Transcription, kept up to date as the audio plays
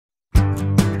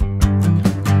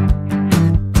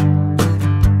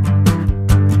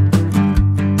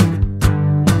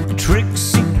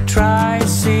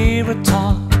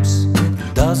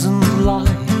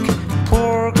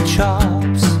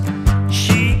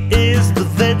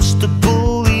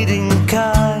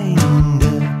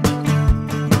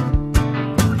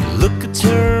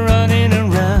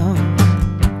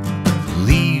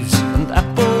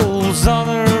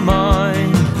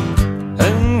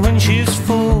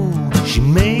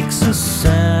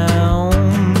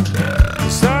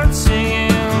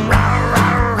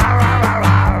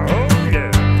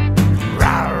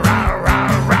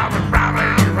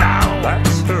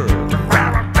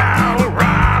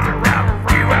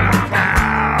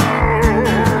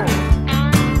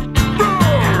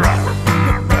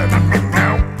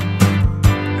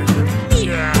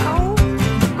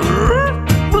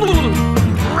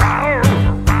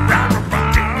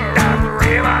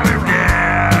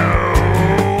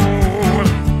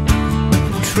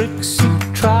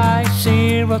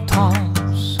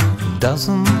Triceratops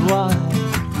doesn't like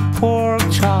pork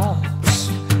chops.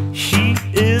 She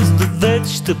is the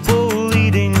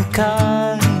vegetable-eating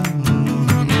kind.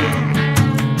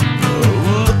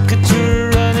 Oh, look at her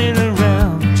running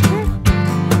around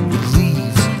with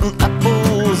leaves and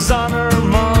apples on her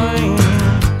mind.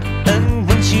 And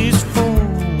when she's full,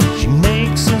 she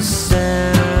makes a sound.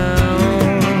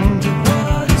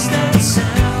 What is that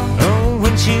sound? Oh,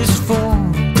 when she's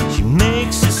full, she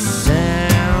makes a sound.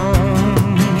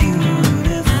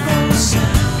 Beautiful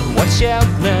sound. Watch out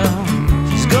now,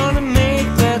 she's gonna make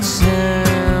that sound.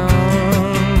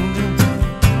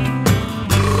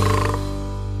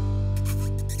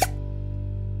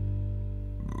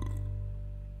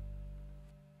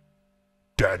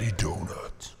 Daddy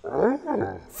Donuts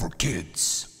for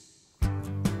kids.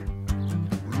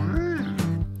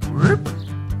 Rip.